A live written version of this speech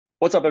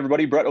What's up,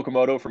 everybody? Brett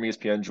Okamoto from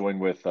ESPN, joined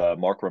with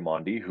Marc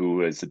Raimondi,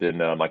 who has been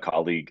my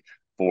colleague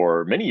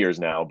for many years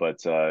now. But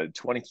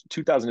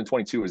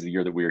 2022 is the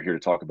year that we are here to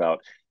talk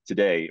about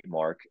today,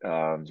 Marc.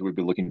 So we've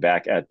been looking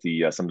back at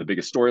the some of the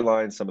biggest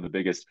storylines, some of the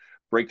biggest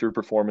breakthrough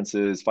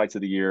performances, fights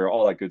of the year,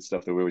 all that good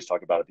stuff that we always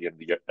talk about at the end of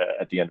the year,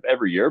 at the end of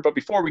every year. But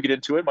before we get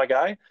into it, my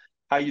guy,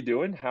 how you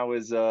doing? How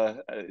is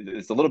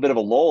it's a little bit of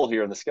a lull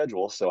here in the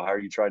schedule. So how are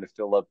you trying to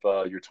fill up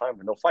your time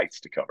with no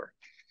fights to cover?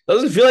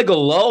 Doesn't feel like a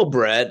lull,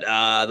 Brett.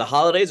 The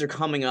holidays are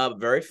coming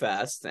up very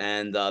fast,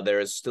 and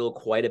there is still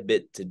quite a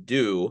bit to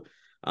do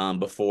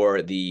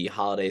before the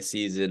holiday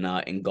season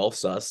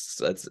engulfs us.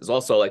 It's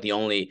also like the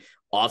only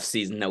off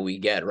season that we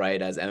get,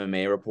 right? As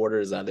MMA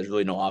reporters, there's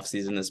really no off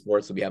season in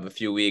sports, so we have a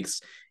few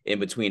weeks in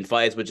between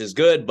fights, which is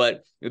good,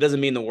 but it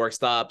doesn't mean the work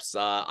stops.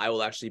 I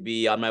will actually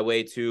be on my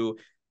way to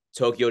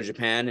Tokyo,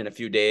 Japan, in a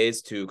few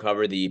days to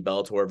cover the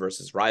Bellator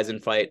versus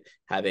Ryzen fight.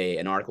 Have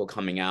an article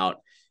coming out.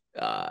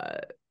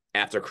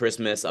 After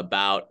Christmas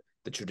about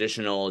the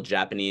traditional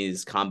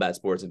Japanese combat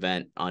sports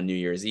event on New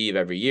Year's Eve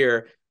every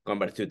year, going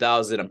back to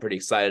 2000. I'm pretty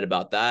excited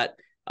about that.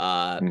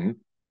 Mhm.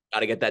 Got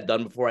to get that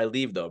done before I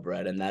leave, though,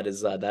 Brett, and that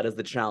is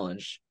the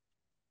challenge.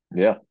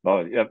 Yeah.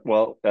 Oh, yeah.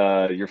 Well,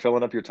 you're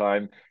filling up your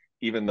time,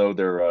 even though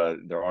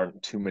there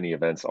aren't too many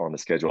events on the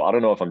schedule. I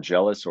don't know if I'm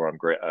jealous or I'm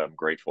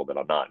grateful that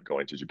I'm not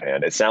going to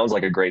Japan. It sounds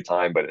like a great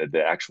time, but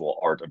the actual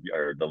art of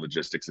or the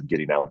logistics of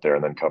getting out there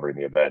and then covering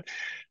the event,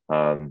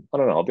 I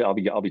don't know.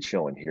 I'll be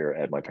chilling here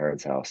at my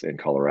parents' house in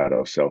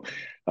Colorado. So,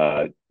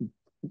 uh,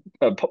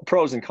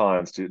 pros and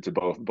cons to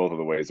both of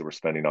the ways that we're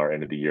spending our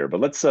end of the year.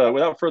 But let's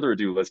without further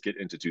ado, let's get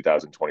into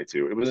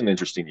 2022. It was an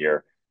interesting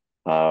year.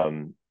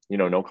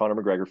 No Conor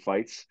McGregor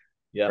fights.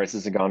 Yeah.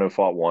 Francis Ngannou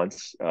fought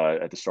once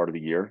at the start of the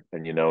year,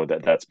 and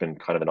that's been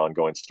kind of an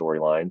ongoing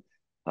storyline.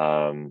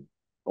 A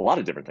lot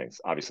of different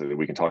things, obviously, that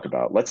we can talk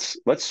about. Let's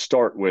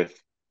start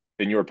with,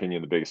 in your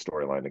opinion, the biggest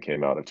storyline that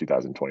came out of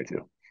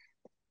 2022.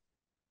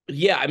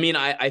 Yeah, I mean,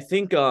 I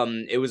think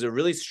it was a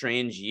really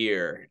strange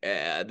year.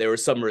 There were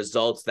some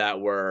results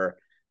that were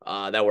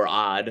odd,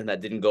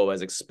 that didn't go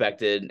as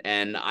expected,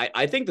 and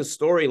I think the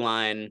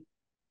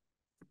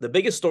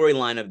biggest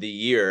storyline of the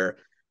year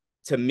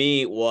to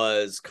me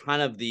was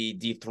kind of the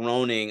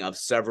dethroning of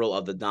several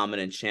of the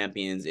dominant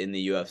champions in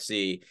the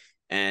UFC.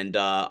 And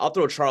I'll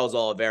throw Charles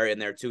Oliveira in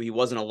there too. He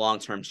wasn't a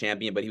long-term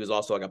champion, but he was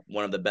also like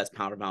one of the best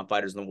pound-for-pound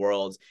fighters in the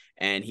world.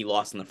 And he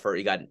lost in the first.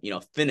 He got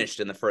finished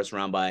in the first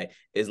round by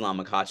Islam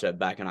Makhachev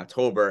back in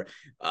October.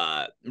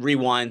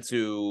 Rewind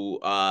to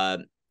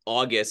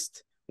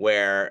August,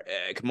 where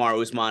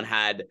Kamaru Usman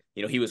had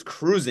he was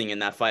cruising in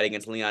that fight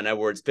against Leon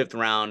Edwards. Fifth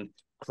round,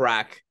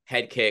 crack,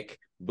 head kick,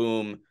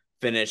 boom,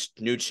 finished,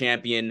 new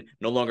champion,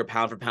 no longer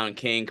pound for pound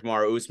king,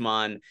 Kamaru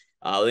Usman.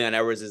 Leon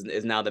Edwards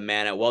is now the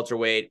man at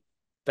welterweight.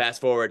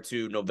 Fast forward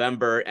to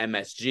November,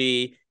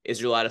 MSG,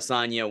 Israel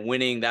Adesanya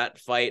winning that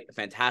fight,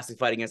 fantastic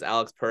fight against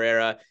Alex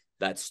Pereira.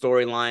 That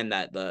storyline,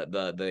 that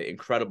the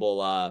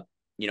incredible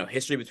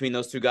history between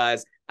those two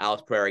guys.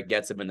 Alex Pereira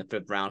gets him in the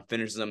fifth round,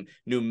 finishes him,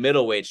 new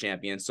middleweight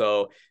champion.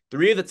 So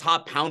three of the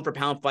top pound for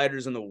pound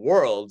fighters in the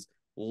world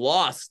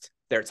lost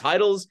their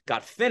titles,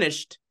 got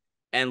finished,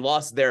 and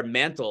lost their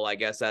mantle, I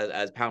guess,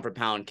 as pound for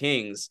pound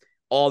kings,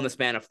 all in the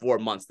span of 4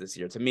 months this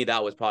year. To me,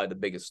 that was probably the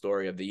biggest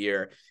story of the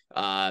year.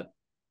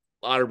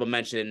 Honorable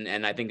mention,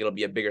 and I think it'll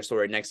be a bigger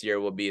story next year,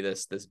 will be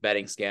this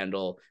betting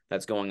scandal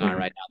that's going on Mm-hmm.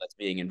 right now, that's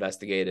being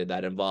investigated,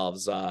 that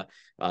involves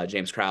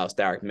James Krause,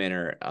 Derek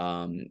Minner.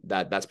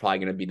 That's probably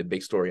going to be the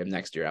big story of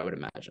next year, I would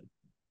imagine.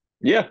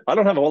 Yeah, I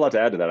don't have a whole lot to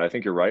add to that. I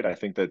think you're right. I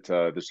think that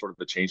there's sort of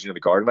the changing of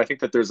the guard, and I think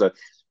that there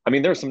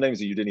are some names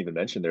that you didn't even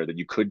mention there that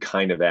you could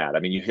kind of add.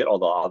 I mean, you hit all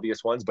the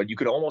obvious ones, but you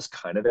could almost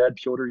kind of add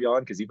Piotr Jan,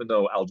 because even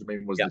though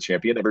Aljamain was Yeah. the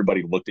champion,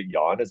 everybody looked at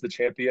Jan as the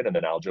champion, and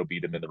then Aljo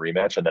beat him in the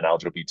rematch, and then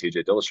Aljo beat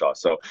TJ Dillashaw.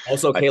 So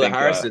Also, I Kayla think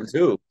Harrison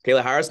too.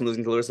 Kayla Harrison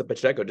losing to Larissa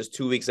Pacheco just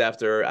 2 weeks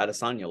after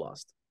Adesanya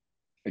lost.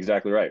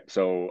 exactly right.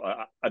 So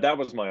that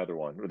was my other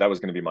one. That was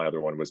going to be my other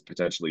one, was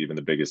potentially even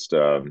the biggest,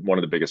 one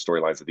of the biggest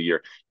storylines of the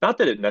year. Not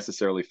that it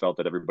necessarily felt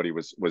that everybody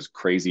was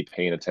crazy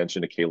paying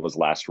attention to Kayla's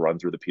last run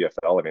through the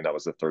PFL. I mean, that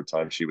was the third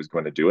time she was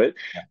going to do it.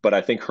 Yeah. But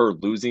I think her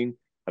losing.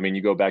 I mean,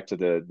 you go back to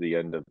the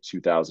end of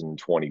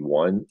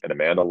 2021 and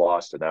Amanda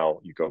lost, and now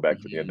you go back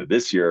to the end Mm-hmm. of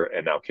this year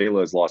and now Kayla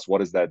has lost. What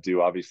does that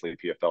do? Obviously,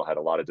 the PFL had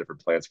a lot of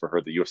different plans for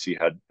her. The UFC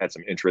had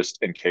some interest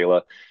in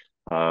Kayla.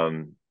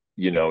 Um,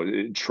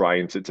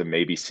 trying to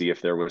maybe see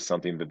if there was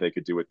something that they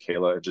could do with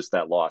Kayla. Just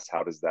that loss,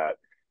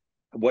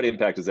 what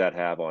impact does that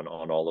have on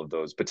all of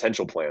those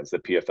potential plans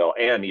that PFL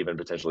and even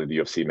potentially the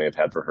UFC may have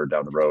had for her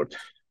down the road?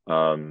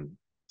 Um,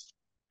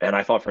 and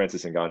I thought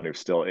Francis Ngannou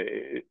still,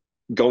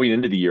 going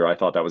into the year, I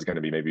thought that was going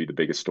to be maybe the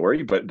biggest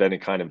story, but then it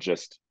kind of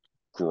just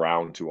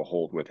ground to a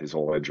halt with his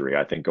whole injury.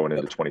 I think going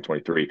into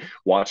 2023,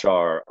 watch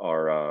our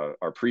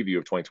preview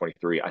of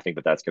 2023. I think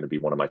that's going to be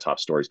one of my top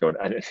stories going.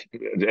 And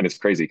it's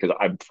crazy because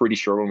I'm pretty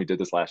sure when we did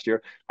this last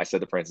year, I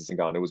said that Francis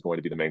Ngannou was going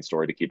to be the main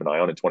story to keep an eye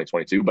on in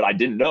 2022, but I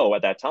didn't know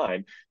at that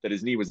time that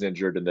his knee was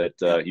injured and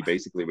that he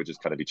basically would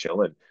just kind of be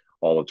chilling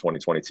all of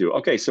 2022.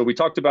 Okay, so we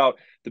talked about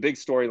the big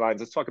storylines.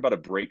 Let's talk about a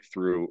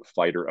breakthrough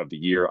fighter of the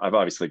year. I've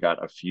obviously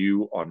got a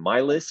few on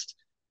my list.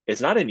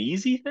 It's not an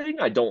easy thing,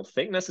 I don't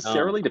think,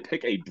 necessarily to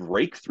pick a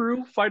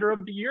breakthrough fighter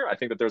of the year. I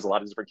think that there's a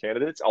lot of different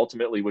candidates.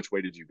 Ultimately, which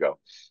way did you go?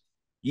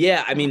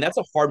 Yeah, I mean that's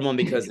a hard one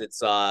because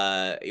it's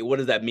what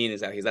does that mean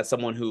exactly? Is that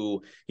someone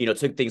who,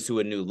 took things to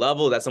a new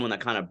level? That's someone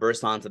that kind of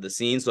burst onto the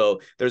scene.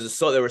 So there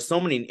were so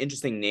many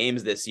interesting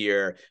names this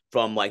year,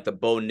 from like the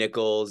Bo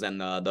Nichols and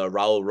the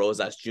Raul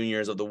Rosas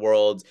Juniors of the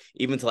world,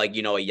 even to like,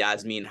 a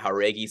Yasmin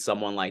Haregi,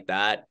 someone like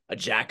that. A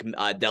Jack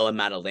Della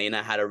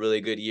Maddalena had a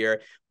really good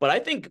year. But I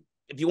think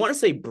if you want to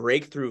say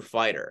breakthrough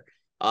fighter,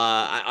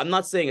 I'm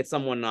not saying it's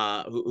someone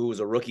who was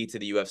a rookie to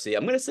the UFC.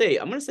 I'm gonna say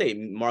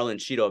Marlon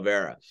Chito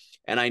Vera.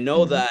 And I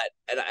know that,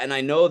 and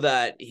I know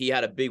that he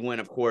had a big win,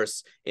 of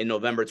course, in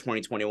November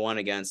 2021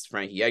 against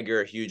Frankie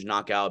Edgar, a huge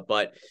knockout.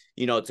 But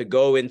to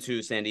go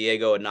into San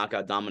Diego and knock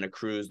out Dominic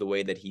Cruz the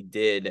way that he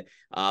did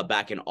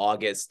back in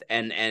August,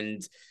 and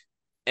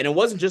it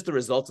wasn't just the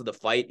results of the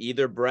fight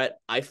either, Brett.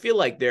 I feel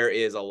like there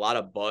is a lot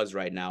of buzz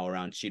right now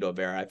around Chito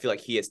Vera. I feel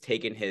like he has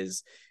taken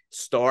his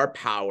star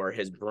power,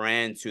 his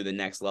brand to the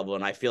next level,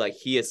 and I feel like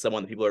he is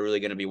someone that people are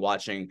really going to be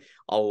watching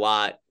a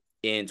lot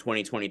in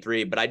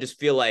 2023. But I just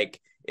feel like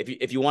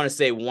if you want to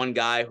say one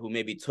guy who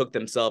maybe took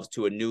themselves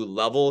to a new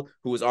level,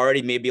 who was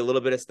already maybe a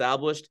little bit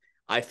established,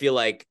 I feel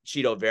like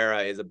Chito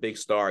Vera is a big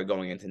star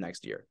going into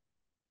next year.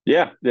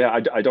 Yeah,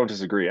 I don't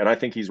disagree, and I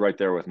think he's right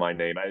there with my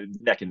name,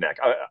 neck and neck.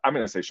 I'm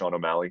going to say Sean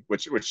O'Malley,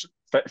 which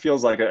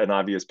feels like an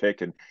obvious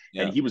pick, and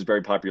he was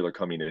very popular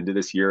coming into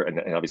this year, and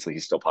obviously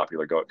he's still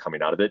popular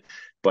coming out of it.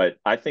 But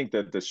I think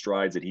that the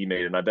strides that he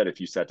made, and I bet if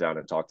you sat down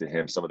and talked to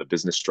him, some of the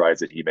business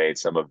strides that he made,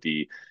 some of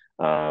the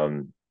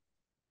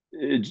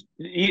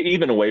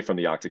even away from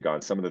the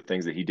octagon, some of the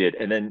things that he did,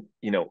 and then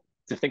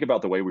to think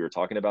about the way we were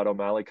talking about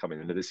O'Malley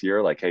coming into this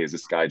year, like, hey, is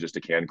this guy just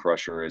a can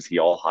crusher? Is he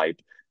all hype?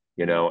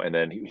 And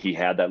then he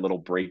had that little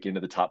break into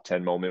the top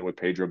 10 moment with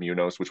Pedro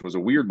Munoz, which was a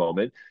weird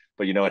moment,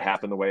 but it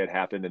happened the way it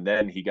happened. And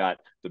then he got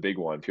the big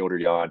one, Piotr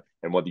Jan,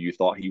 and whether you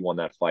thought he won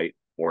that fight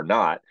or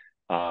not,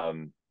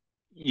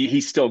 he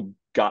still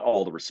got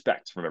all the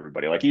respect from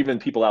everybody. Like, even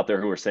people out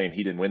there who are saying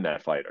he didn't win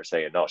that fight are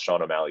saying, no,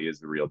 Sean O'Malley is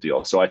the real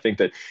deal. So I think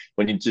that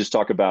when you just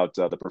talk about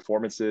the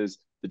performances,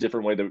 the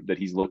different way that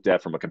he's looked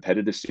at from a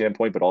competitive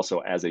standpoint, but also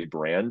as a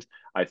brand,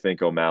 I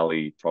think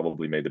O'Malley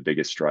probably made the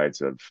biggest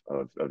strides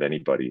of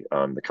anybody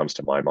that comes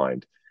to my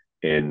mind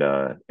in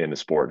the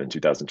sport in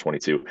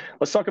 2022.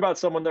 Let's talk about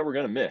someone that we're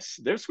going to miss.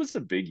 This was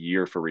a big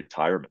year for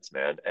retirements,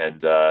 man.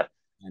 And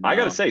I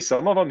got to say,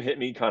 some of them hit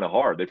me kind of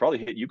hard. They probably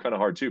hit you kind of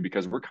hard too,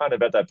 because we're kind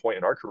of at that point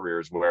in our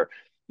careers where,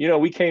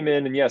 we came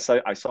in and yes,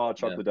 I saw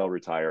Chuck Liddell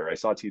retire. I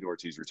saw Tito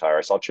Ortiz retire.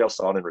 I saw Chael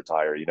Sonnen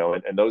retire,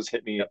 and those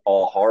hit me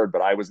all hard,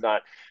 but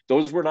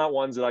those were not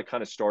ones that I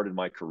kind of started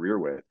my career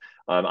with.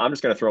 I'm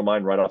just going to throw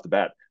mine right off the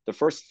bat. The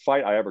first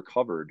fight I ever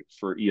covered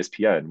for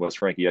ESPN was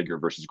Frankie Edgar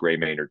versus Gray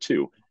Maynard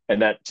 2.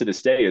 And that to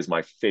this day is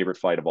my favorite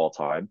fight of all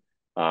time.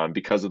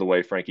 Because of the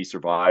way Frankie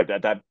survived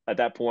at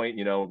that point,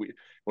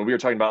 when we were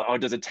talking about,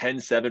 does a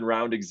 10-7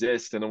 round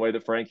exist, and the way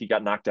that Frankie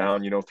got knocked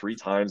down, 3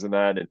 times in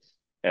that,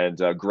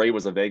 and Gray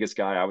was a Vegas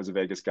guy, I was a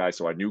Vegas guy,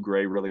 so I knew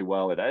Gray really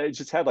well, and I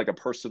just had like a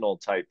personal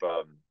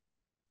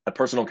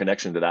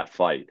connection to that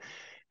fight,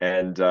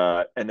 and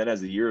then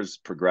as the years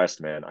progressed,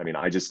 man, I mean,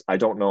 I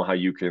don't know how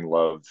you can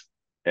love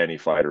any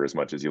fighter as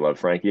much as you love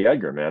Frankie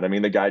Edgar, man. I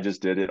mean, the guy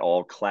just did it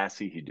all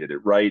classy. He did it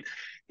right.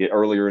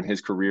 Earlier in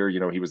his career,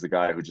 he was the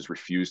guy who just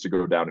refused to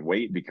go down in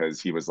weight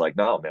because he was like,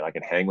 no, man, I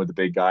can hang with the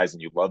big guys,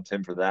 and you loved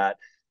him for that.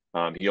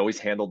 He always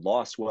handled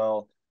loss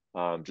well,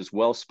 just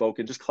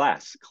well-spoken, just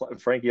class.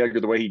 Frankie Edgar,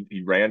 the way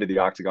he ran to the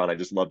octagon, I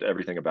just loved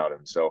everything about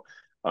him. So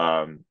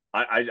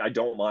I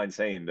don't mind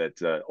saying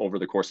that over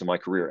the course of my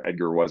career,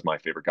 Edgar was my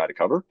favorite guy to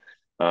cover.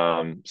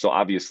 So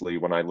obviously,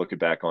 when I look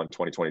back on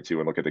 2022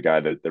 and look at the guy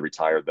that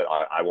retired, that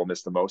I will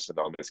miss the most and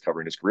I'll miss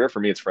covering his career,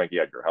 for me, it's Frankie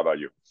Edgar. How about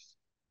you?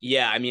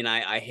 Yeah, I mean,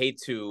 I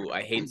hate to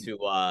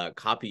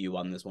copy you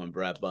on this one,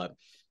 Brett, but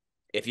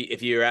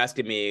if you're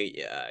asking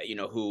me,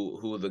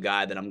 who the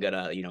guy that I'm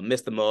gonna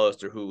miss the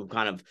most, or who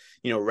kind of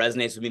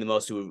resonates with me the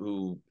most,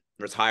 who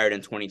retired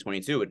in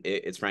 2022,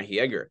 it's Frankie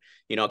Edgar.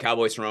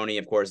 Cowboy Cerrone,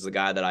 of course, is a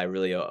guy that I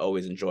really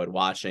always enjoyed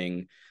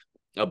watching.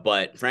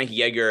 But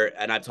Frankie Edgar,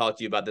 and I've talked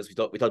to you about this. We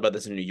talked about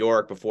this in New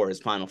York before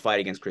his final fight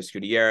against Chris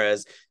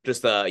Gutierrez,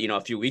 just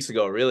a few weeks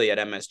ago, really, at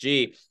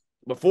MSG.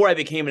 Before I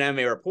became an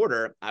MMA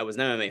reporter, I was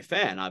an MMA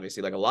fan,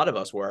 obviously, like a lot of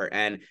us were.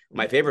 And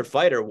my favorite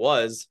fighter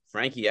was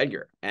Frankie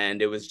Edgar. And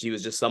he was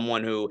just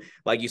someone who,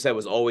 like you said,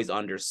 was always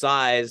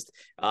undersized.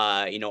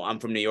 I'm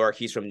from New York.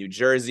 He's from New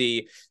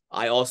Jersey.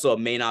 I also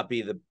may not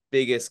be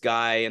biggest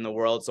guy in the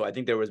world. So I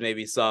think there was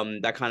maybe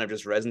some that kind of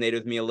just resonated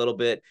with me a little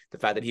bit. The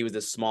fact that he was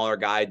this smaller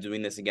guy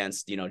doing this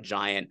against,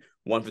 giant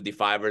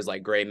 155ers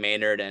like Gray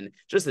Maynard, and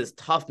just his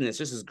toughness,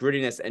 just his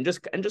grittiness, and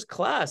just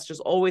class,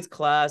 just always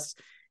class.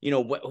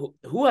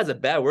 Who has a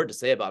bad word to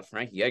say about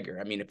Frankie Edgar?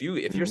 I mean, if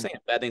you're saying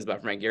bad things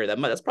about Frankie Edgar,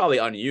 that's probably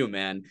on you,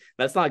 man.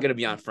 That's not going to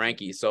be on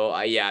Frankie. So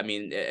I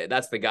mean,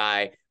 that's the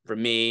guy for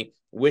me.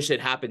 Wish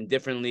it happened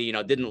differently.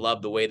 Didn't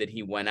love the way that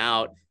he went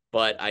out,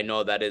 but I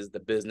know that is the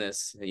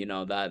business.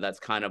 That's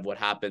kind of what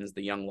happens.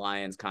 The young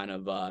lions kind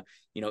of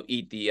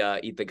eat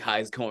the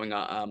guys going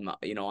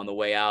on the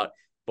way out.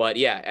 But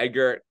yeah,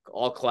 Edgar,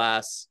 all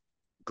class,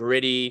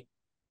 gritty,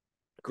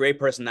 great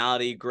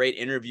personality, great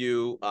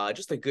interview,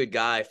 just a good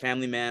guy,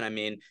 family man. I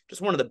mean,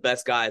 just one of the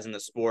best guys in the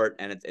sport,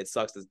 and it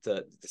sucks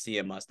to see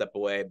him step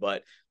away,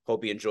 but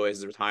hope he enjoys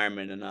his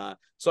retirement. And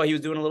so he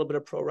was doing a little bit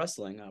of pro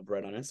wrestling,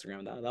 Brett, on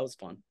Instagram. That was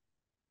fun.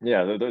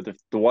 Yeah, the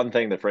one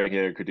thing that Frankie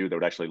Edgar could do that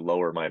would actually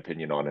lower my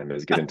opinion on him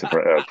is get into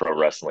pro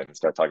wrestling and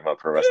start talking about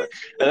pro wrestling.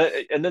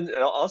 And then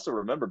I'll also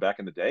remember back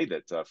in the day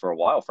that for a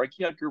while,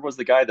 Frankie Edgar was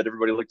the guy that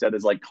everybody looked at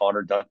as like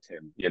Connor ducked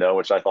him,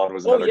 which I thought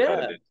was Oh another kind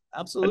of yeah,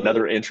 absolutely.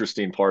 another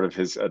interesting part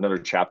of another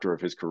chapter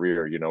of his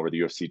career, where the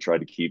UFC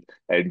tried to keep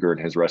Edgar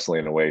and his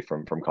wrestling away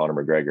from Conor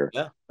McGregor.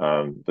 Yeah.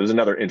 There's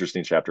another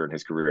interesting chapter in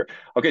his career.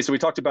 Okay, so we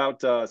talked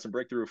about some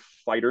breakthrough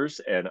fighters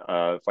and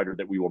a fighter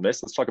that we will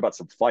miss. Let's talk about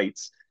some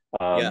fights.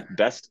 Yeah.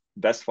 Best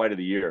fight of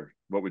the year.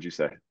 What would you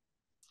say?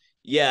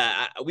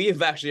 Yeah, we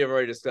have actually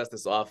already discussed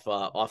this off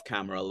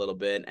camera a little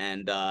bit,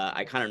 and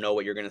I kind of know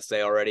what you're gonna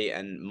say already,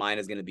 and mine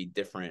is gonna be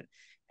different.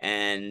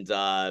 And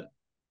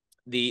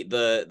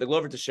the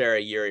Glover Teixeira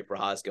Yuri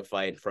Prochazka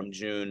fight from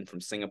June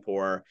from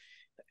Singapore.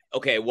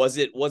 Okay, was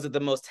it the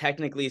most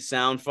technically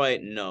sound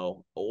fight?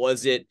 No.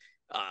 Was it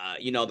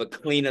the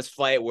cleanest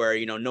fight where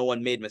no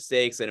one made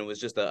mistakes and it was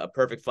just a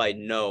perfect fight?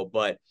 No.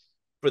 But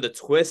for the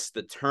twists,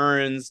 the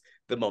turns,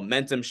 the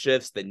momentum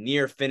shifts, the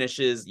near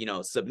finishes,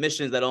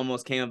 submissions that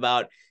almost came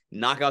about,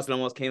 knockouts that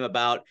almost came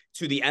about,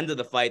 to the end of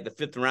the fight, the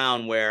fifth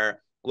round, where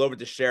Glover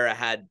Teixeira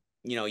had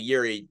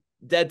Yuri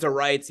dead to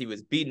rights. He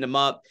was beating him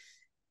up,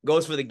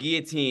 goes for the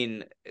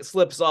guillotine,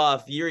 slips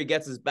off. Yuri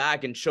gets his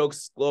back and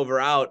chokes Glover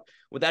out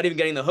without even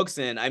getting the hooks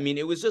in. I mean,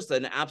 it was just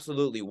an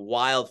absolutely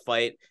wild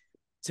fight.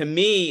 To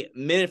me,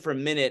 minute for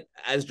minute,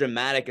 as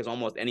dramatic as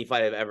almost any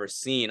fight I've ever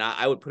seen.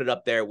 I would put it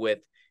up there with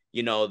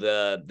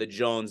the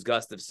Jones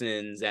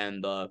Gustafsons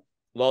and the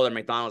Lawler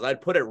McDonald's. I'd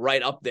put it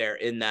right up there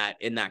in that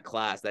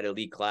class, that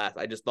elite class.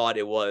 I just thought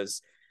it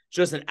was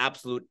just an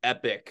absolute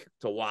epic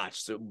to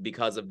watch, so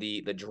because of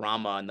the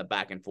drama and the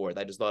back and forth.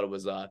 I just thought it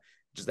was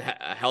just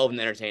a hell of an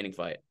entertaining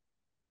fight.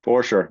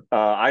 For sure.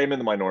 I am in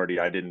the minority.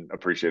 I didn't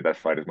appreciate that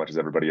fight as much as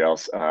everybody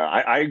else.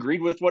 I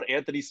agreed with what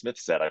Anthony Smith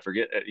said. I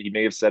forget, he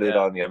may have said it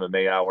on the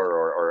MMA Hour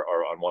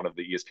or on one of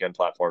the ESPN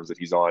platforms that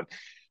he's on.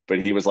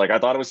 But he was like, I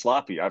thought it was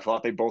sloppy. I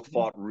thought they both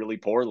fought really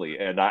poorly.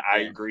 And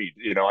I agreed.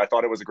 I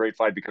thought it was a great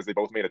fight because they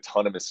both made a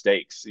ton of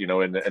mistakes,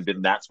 and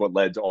then that's what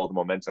led to all the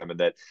momentum. And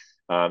that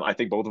I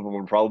think both of them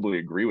would probably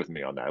agree with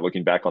me on that.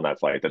 Looking back on that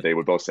fight, that they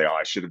would both say, "Oh,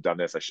 I should have done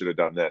this. I should have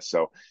done this."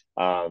 So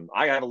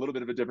I have a little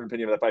bit of a different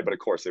opinion of that fight, but of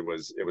course, it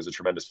was a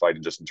tremendous fight,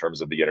 and just in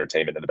terms of the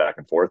entertainment and the back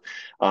and forth.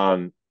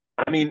 I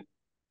mean,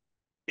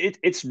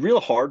 it's real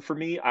hard for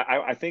me.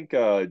 I think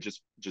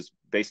just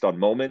based on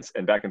moments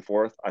and back and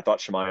forth, I thought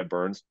Shemaya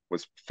Burns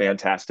was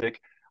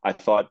fantastic. I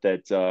thought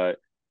that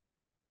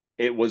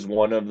it was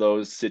one of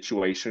those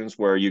situations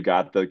where you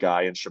got the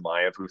guy in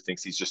Shemaev who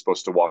thinks he's just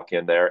supposed to walk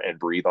in there and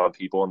breathe on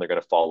people and they're going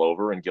to fall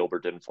over, and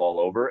Gilbert didn't fall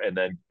over. And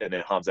then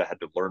Hamza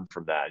had to learn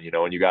from that,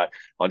 and you got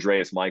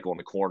Andreas Michael in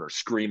the corner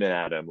screaming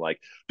at him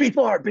like, be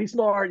smart,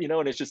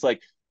 and it's just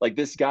like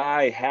this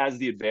guy has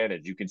the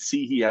advantage. You can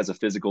see he has a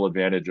physical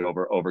advantage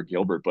over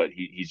Gilbert, but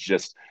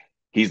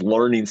he's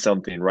learning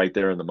something right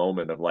there in the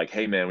moment of like,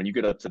 hey man, when you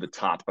get up to the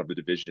top of the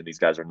division, these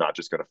guys are not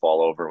just going to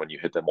fall over when you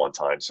hit them one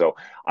time. So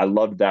I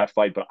loved that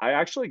fight, but I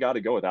actually got to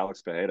go with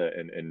Alex Pereira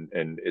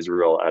and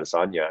Israel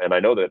Adesanya. And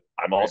I know that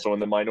I'm also in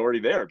the minority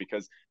there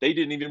because they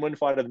didn't even win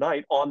fight of the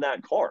night on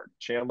that card.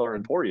 Chandler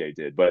and Poirier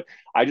did. But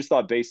I just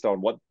thought based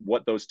on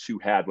what those two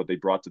had, what they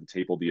brought to the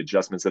table, the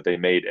adjustments that they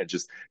made, and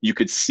just you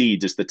could see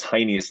just the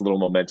tiniest little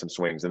momentum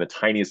swings and the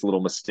tiniest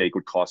little mistake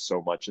would cost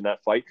so much in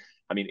that fight.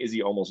 I mean,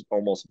 Izzy almost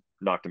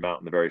knocked him out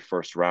in the very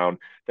first round.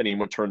 Then he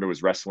turned to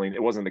his wrestling.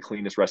 It wasn't the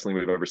cleanest wrestling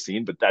we've ever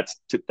seen, but that's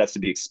to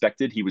be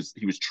expected. He was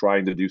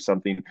trying to do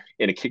something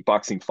in a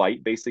kickboxing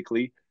fight,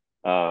 basically,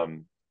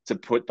 to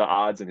put the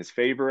odds in his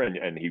favor.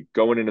 And he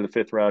going into the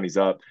fifth round, he's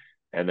up,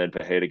 and then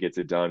Pereira gets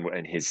it done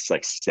in his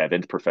like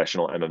seventh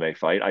professional MMA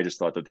fight. I just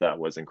thought that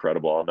was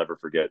incredible. I'll never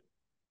forget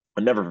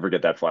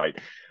that fight.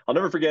 I'll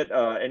never forget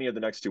any of the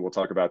next two we'll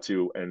talk about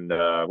too, and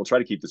we'll try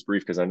to keep this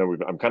brief because I know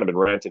I'm kind of been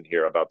ranting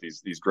here about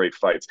these great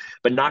fights.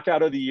 But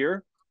knockout of the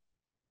year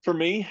for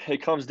me,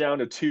 it comes down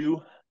to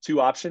two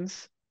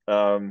options.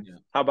 How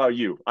about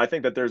you? I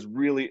think that there's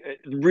really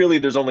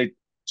there's only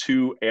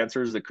two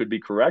answers that could be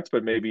correct,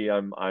 but maybe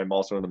I'm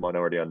also in the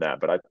minority on that.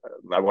 But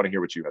I want to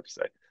hear what you have to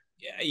say.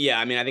 Yeah,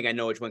 I mean, I think I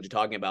know which ones you're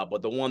talking about,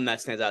 but the one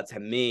that stands out to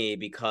me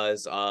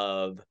because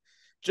of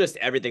just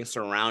everything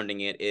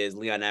surrounding it is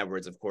Leon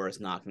Edwards, of course,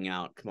 knocking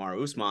out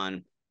Kamaru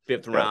Usman,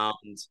 fifth Right.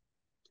 round.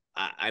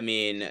 I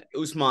mean,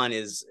 Usman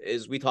is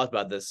we talked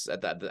about this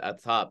at the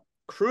top,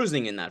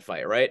 cruising in that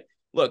fight, right?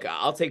 Look,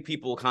 I'll take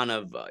people kind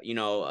of,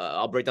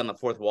 I'll break down the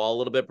fourth wall a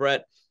little bit,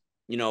 Brett.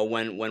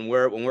 When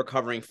we're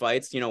covering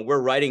fights,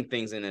 we're writing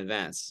things in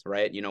advance,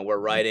 right?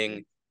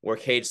 We're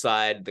cage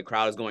side, the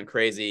crowd is going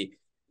crazy.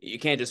 You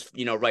can't just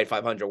write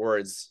 500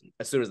 words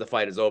as soon as the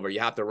fight is over. You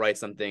have to write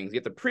some things. You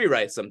have to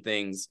pre-write some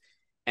things.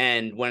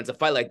 And when it's a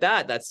fight like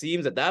that, that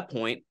seems at that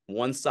point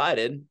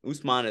one-sided.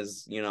 Usman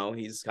is,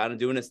 he's kind of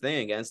doing his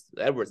thing against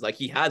Edwards, like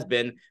he has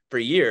been for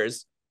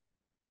years.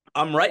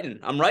 I'm writing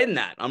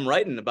that. I'm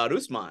writing about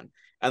Usman.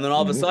 And then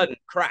all of a sudden,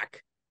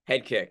 crack,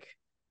 head kick.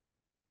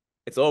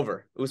 It's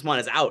over. Usman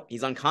is out.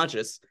 He's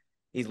unconscious.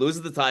 He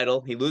loses the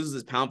title. He loses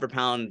his pound for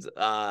pound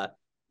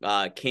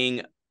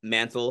king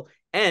mantle.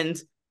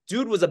 And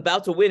dude was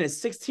about to win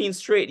his 16th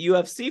straight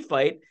UFC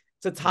fight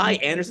to tie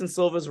Anderson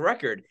Silva's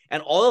record.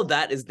 And all of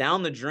that is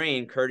down the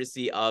drain,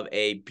 courtesy of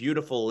a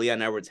beautiful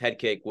Leon Edwards head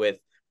kick with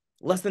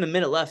less than a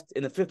minute left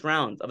in the fifth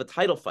round of a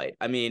title fight.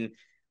 I mean,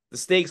 the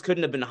stakes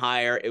couldn't have been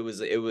higher. It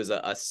was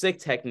a sick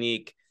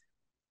technique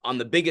on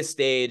the biggest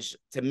stage.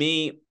 To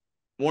me,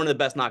 one of the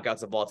best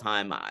knockouts of all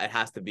time. It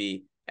has to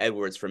be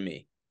Edwards for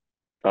me.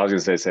 I was going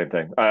to say the same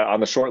thing. On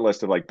the short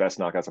list of like best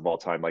knockouts of all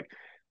time, like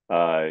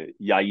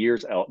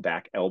Yair's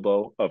back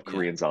elbow of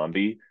Korean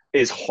Zombie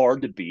is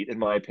hard to beat in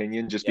my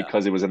opinion, just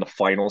because it was in the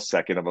final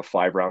second of a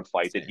 5-round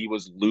fight that he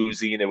was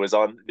losing. It was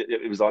on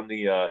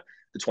the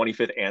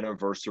 25th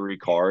anniversary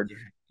card.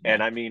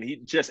 And I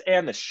mean,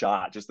 the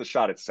shot, just the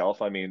shot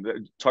itself. I mean,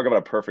 talk about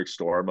a perfect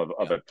storm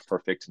of a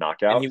perfect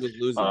knockout. And he was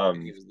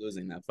losing. He was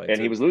losing that fight. And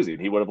too. he was losing.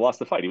 He would have lost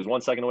the fight. He was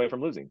 1 second away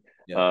from losing.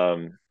 Yeah.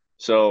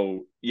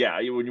 So yeah,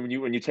 when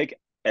you take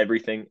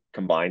everything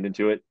combined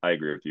into it, I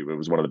agree with you. It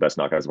was one of the best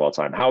knockouts of all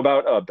time. How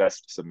about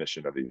best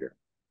submission of the year?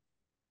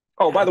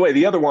 Oh, by the way,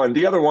 the other one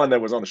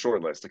that was on the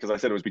short list, because I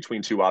said it was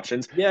between two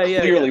options.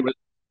 Clearly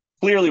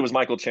was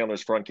Michael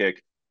Chandler's front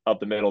kick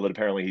up the middle that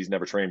apparently he's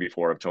never trained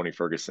before of Tony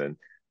Ferguson.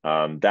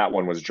 That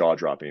one was jaw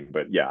dropping.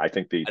 But yeah, I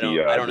think the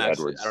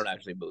Edwards. I don't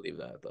actually believe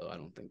that though. I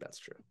don't think that's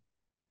true.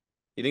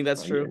 You think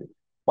that's true?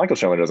 Michael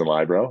Chandler doesn't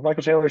lie, bro.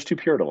 Michael Chandler is too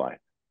pure to lie.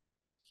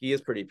 He is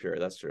pretty pure.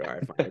 That's true. All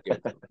right, fine.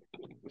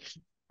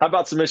 How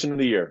about submission of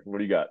the year? What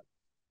do you got?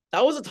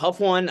 That was a tough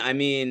one. I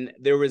mean,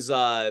 there was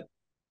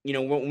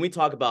when we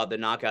talk about the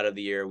knockout of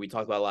the year, we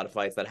talk about a lot of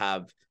fights that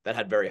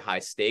had very high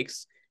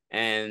stakes,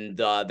 and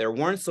there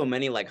weren't so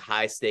many like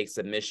high stakes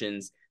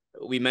submissions.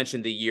 We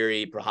mentioned the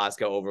Yuri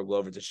Prohaska over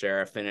Glover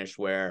Teixeira finish,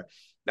 where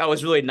that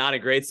was really not a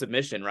great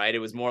submission, right? It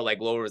was more like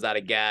Glover was out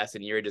of gas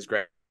and Yuri just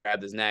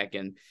grabbed his neck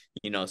and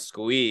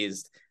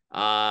squeezed.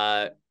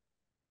 It's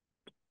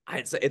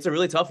a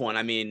really tough one.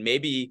 I mean,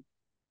 maybe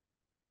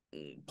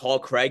Paul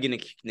Craig and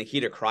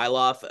Nikita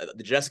Krylov,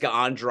 the Jessica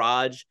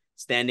Andrade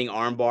standing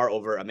armbar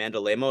over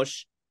Amanda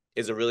Lemos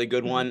is a really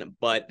good one,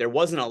 but there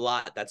wasn't a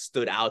lot that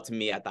stood out to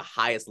me at the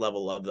highest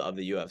level of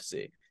the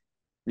UFC.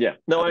 Yeah,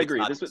 no, I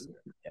agree.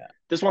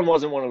 This one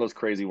wasn't one of those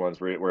crazy ones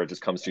where it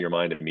just comes to your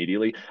mind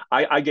immediately.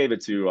 I gave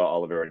it to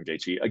Oliver and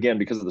Gaethje again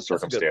because of the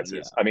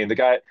circumstances. I mean, the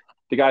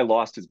guy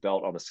lost his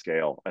belt on the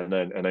scale and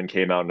then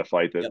came out in a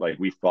fight that like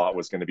we thought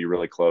was going to be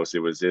really close. It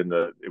was in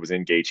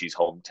Gaethje's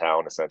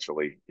hometown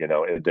essentially,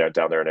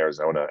 down there in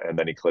Arizona, and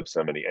then he clips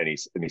him and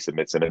he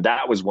submits him, and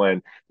that was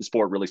when the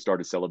sport really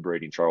started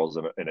celebrating Charles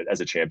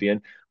as a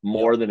champion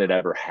more than it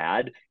ever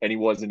had, and he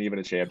wasn't even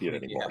a champion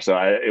anymore. So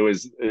it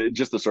was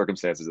just the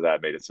circumstances of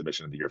that made it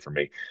submission of the year for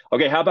me.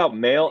 Okay, how about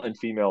male and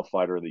female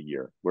fighter of the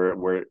year?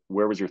 Where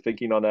was your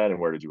thinking on that,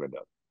 and where did you end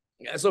up?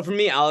 So for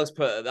me, Alex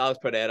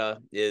Pereira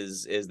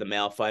is the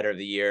male fighter of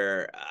the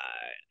year.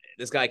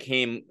 This guy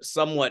came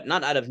somewhat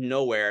not out of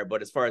nowhere,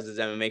 but as far as his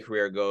MMA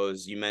career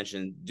goes, you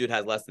mentioned dude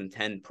has less than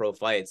 10 pro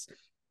fights.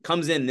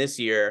 Comes in this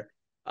year,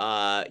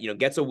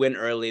 gets a win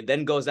early,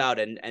 then goes out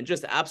and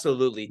just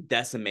absolutely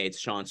decimates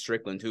Sean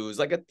Strickland, who's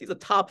he's a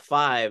top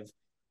 5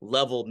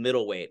 level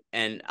middleweight,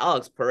 and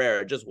Alex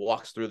Pereira just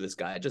walks through this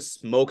guy, just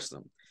smokes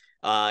him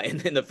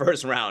in the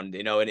first round,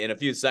 in a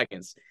few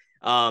seconds.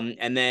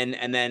 And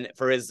then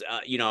for his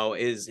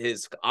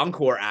his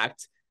encore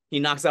act, he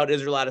knocks out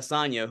Israel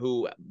Adesanya,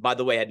 who, by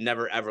the way, had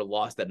never ever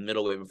lost at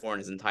middleweight before in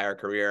his entire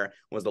career,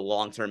 was the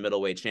long-term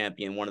middleweight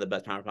champion, one of the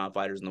best pound for pound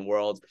fighters in the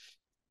world.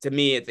 To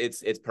me,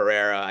 it's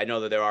Pereira. I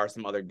know that there are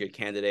some other good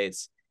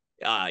candidates.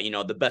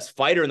 The best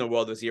fighter in the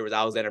world this year was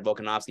Alexander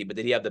Volkanovski, but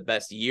did he have the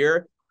best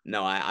year?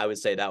 No, I would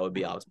say that would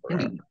be Alex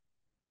Pereira.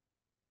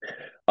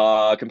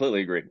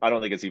 Completely agree. I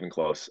don't think it's even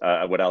close.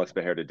 What Alex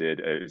Pereira did,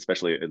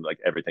 especially in like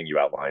everything you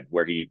outlined,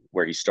 where he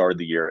started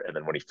the year and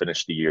then when he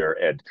finished the year,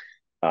 and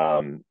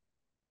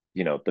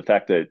the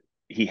fact that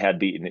he had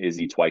beaten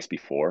Izzy twice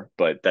before,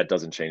 but that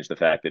doesn't change the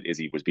fact that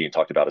Izzy was being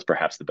talked about as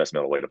perhaps the best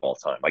middleweight of all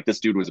time. Like this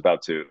dude was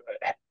about to,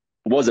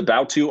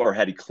 or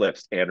had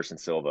eclipsed Anderson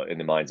Silva in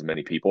the minds of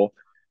many people,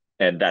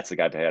 and that's the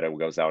guy Pereira who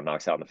goes out and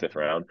knocks out in the 5th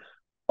round.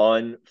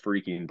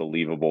 unfreaking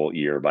believable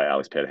year by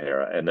Alex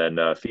Pereira. And then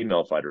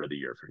female fighter of the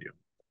year for you.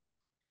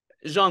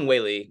 Zhang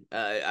Weili.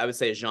 I would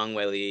say Zhang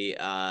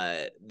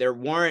Weili. There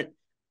weren't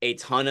a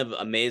ton of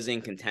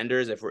amazing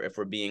contenders, if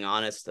we're being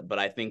honest, but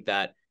I think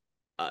that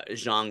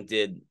Zhang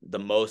did the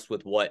most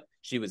with what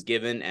she was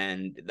given,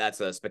 and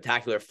that's a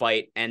spectacular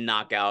fight and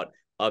knockout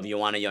of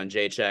Joanna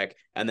Jędrzejczyk,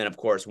 and then of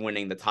course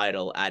winning the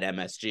title at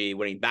MSG,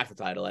 winning back the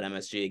title at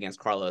MSG against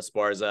Carla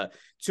Esparza.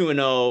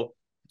 2-0,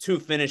 2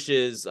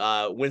 finishes,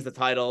 wins the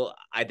title.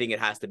 I think it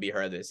has to be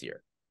her this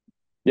year.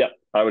 Yeah,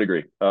 I would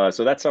agree.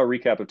 So that's our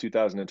recap of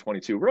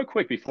 2022. Real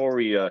quick before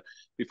we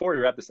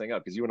wrap this thing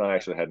up, because you and I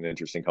actually had an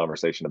interesting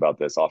conversation about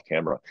this off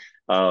camera.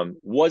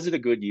 Was it a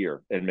good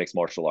year in mixed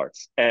martial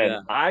arts?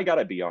 And I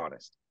gotta be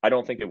honest, I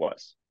don't think it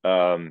was.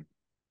 And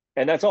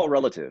that's all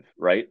relative,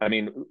 right? I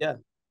mean,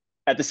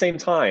 at the same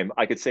time,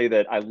 I could say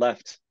that I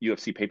left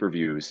UFC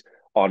pay-per-views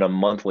on a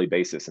monthly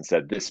basis and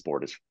said, this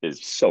sport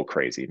is so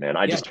crazy, man.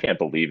 I just can't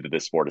believe that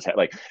this sport is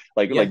like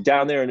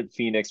down there in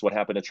Phoenix, what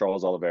happened to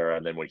Charles Oliveira,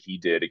 and then what he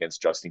did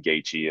against Justin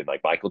Gaethje, and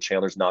like Michael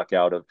Chandler's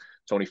knockout of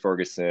Tony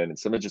Ferguson, and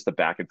some of just the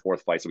back and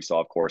forth fights that we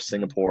saw, of course,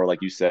 Singapore,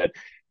 like you said,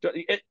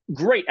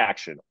 great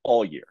action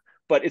all year.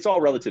 But it's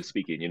all relative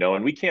speaking,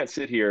 and we can't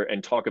sit here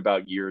and talk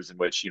about years in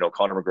which,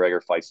 Conor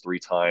McGregor fights 3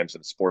 times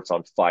and the sport's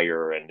on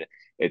fire and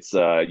it's,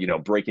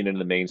 breaking into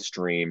the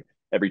mainstream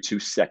every 2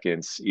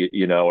 seconds,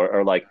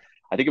 or like,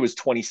 I think it was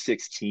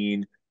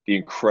 2016, the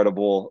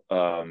incredible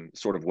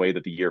sort of way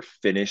that the year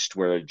finished,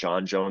 where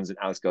John Jones and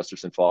Alex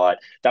Gustafsson fought.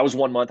 That was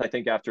 1 month, I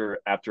think,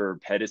 after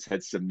Pettis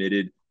had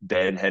submitted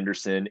Ben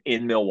Henderson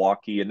in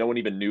Milwaukee, and no one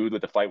even knew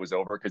that the fight was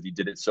over because he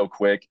did it so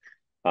quick.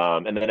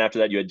 And then after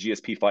that, you had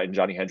GSP fighting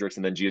Johnny Hendricks,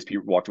 and then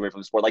GSP walked away from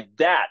the sport. Like,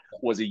 that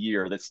was a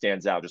year that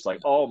stands out. Just like,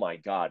 oh my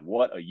God,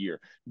 what a year.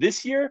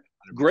 This year,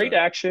 100%. Great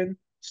action,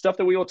 stuff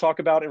that we will talk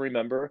about and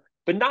remember,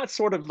 but not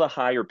sort of the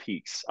higher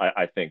peaks,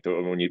 I think,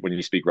 when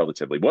you speak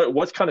relatively.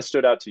 What's kind of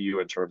stood out to you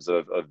in terms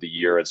of the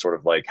year and sort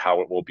of like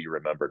how it will be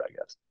remembered, I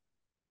guess?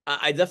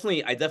 I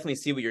definitely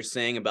see what you're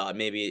saying about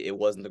maybe it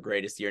wasn't the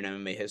greatest year in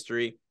MMA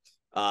history,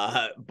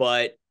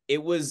 but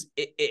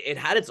it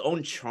had its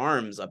own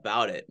charms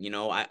about it.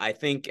 I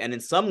think, and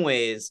in some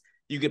ways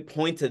you could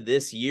point to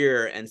this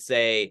year and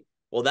say,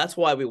 well, that's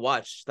why we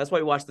watch the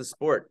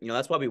sport.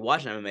 That's why we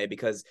watch MMA,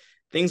 because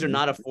things are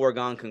not a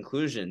foregone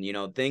conclusion.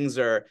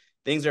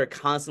 Things are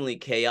constantly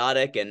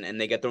chaotic and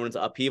they get thrown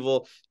into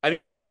upheaval. I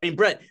mean,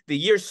 Brett, the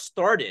year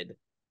started,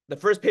 the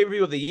first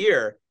pay-per-view of the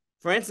year,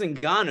 Francis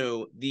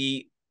Ngannou,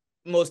 the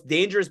most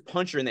dangerous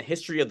puncher in the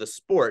history of the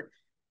sport,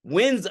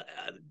 retains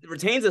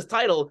his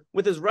title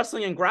with his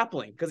wrestling and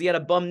grappling because he had a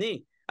bum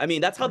knee. I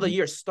mean, that's how the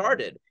year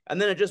started. And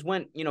then it just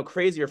went,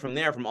 crazier from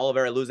there, from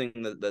Oliveira losing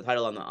the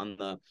title on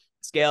the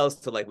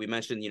scales to, like we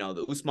mentioned,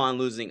 the Usman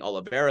losing,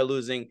 Oliveira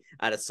losing,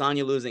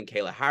 Adesanya losing,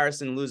 Kayla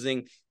Harrison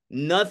losing.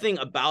 Nothing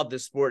about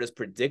this sport is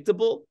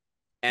predictable.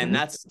 And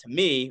that's, to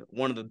me,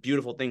 one of the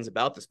beautiful things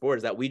about the sport,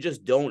 is that we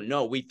just don't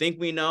know. We think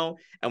we know,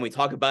 and we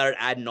talk about it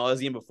ad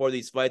nauseum before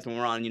these fights when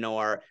we're on,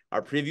 our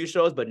preview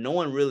shows, but no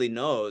one really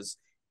knows.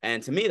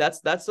 And to me,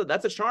 that's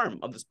a charm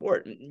of the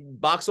sport,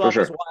 box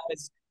office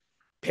wise,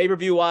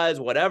 pay-per-view wise,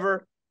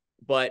 whatever.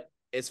 But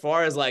as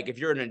far as like, if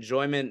you're an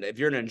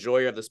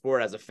enjoyer of the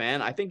sport as a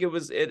fan, I think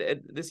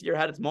this year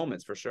had its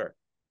moments for sure.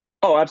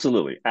 Oh,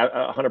 absolutely.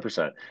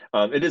 100%.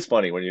 It is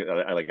funny when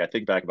I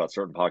think back about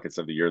certain pockets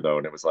of the year though,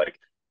 and it was like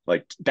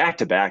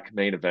back-to-back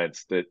main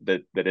events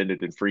that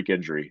ended in freak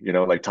injury,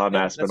 like Tom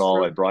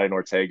Aspinall and Brian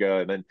Ortega.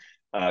 And then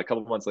a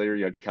couple of months later,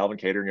 you had Calvin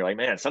Kattar, and you're like,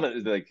 man, some of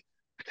like,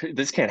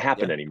 this can't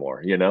happen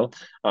anymore,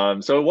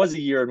 So it was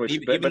a year in which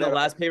even the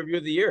last pay-per-view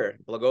of the year,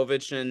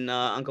 Blachowicz and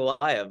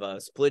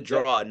Ankalaev, split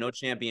draw, no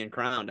champion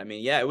crowned. I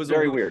mean, it was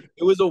very weird.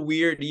 It was a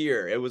weird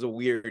year. It was a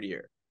weird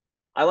year.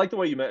 I like the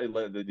way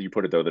you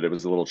put it, though, that it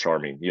was a little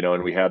charming,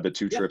 and we had the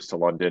 2 trips to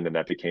London, and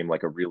that became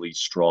like a really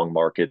strong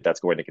market. That's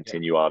going to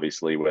continue,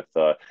 obviously, with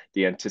the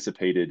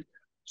anticipated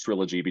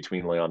trilogy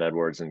between Leon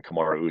Edwards and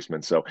Kamaru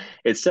Usman. So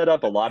it set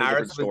up a lot of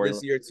different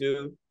stories this year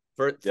too.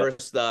 First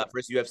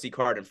UFC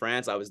card in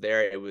France. I was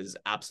there. It was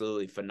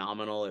absolutely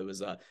phenomenal. It was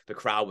the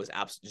crowd was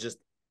just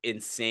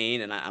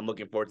insane, and I'm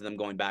looking forward to them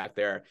going back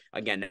there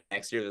again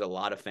next year. There's a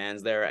lot of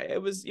fans there.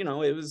 It was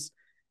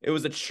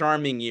a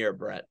charming year,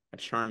 Brett. A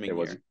charming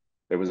year.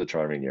 It was a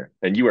charming year.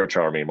 And you are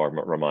charming, Marc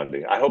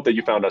Raimondi. I hope that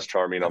you found us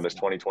charming on this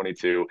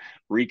 2022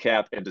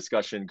 recap and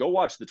discussion. Go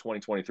watch the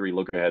 2023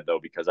 look ahead,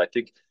 though, because I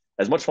think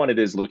as much fun it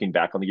is looking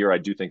back on the year, I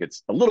do think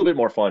it's a little bit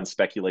more fun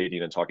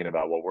speculating and talking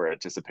about what we're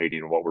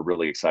anticipating and what we're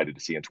really excited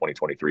to see in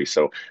 2023.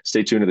 So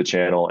stay tuned to the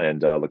channel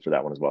and look for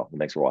that one as well. And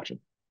thanks for watching.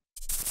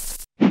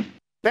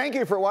 Thank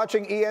you for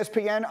watching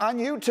ESPN on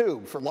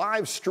YouTube. For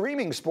live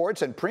streaming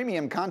sports and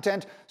premium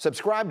content,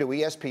 subscribe to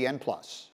ESPN+.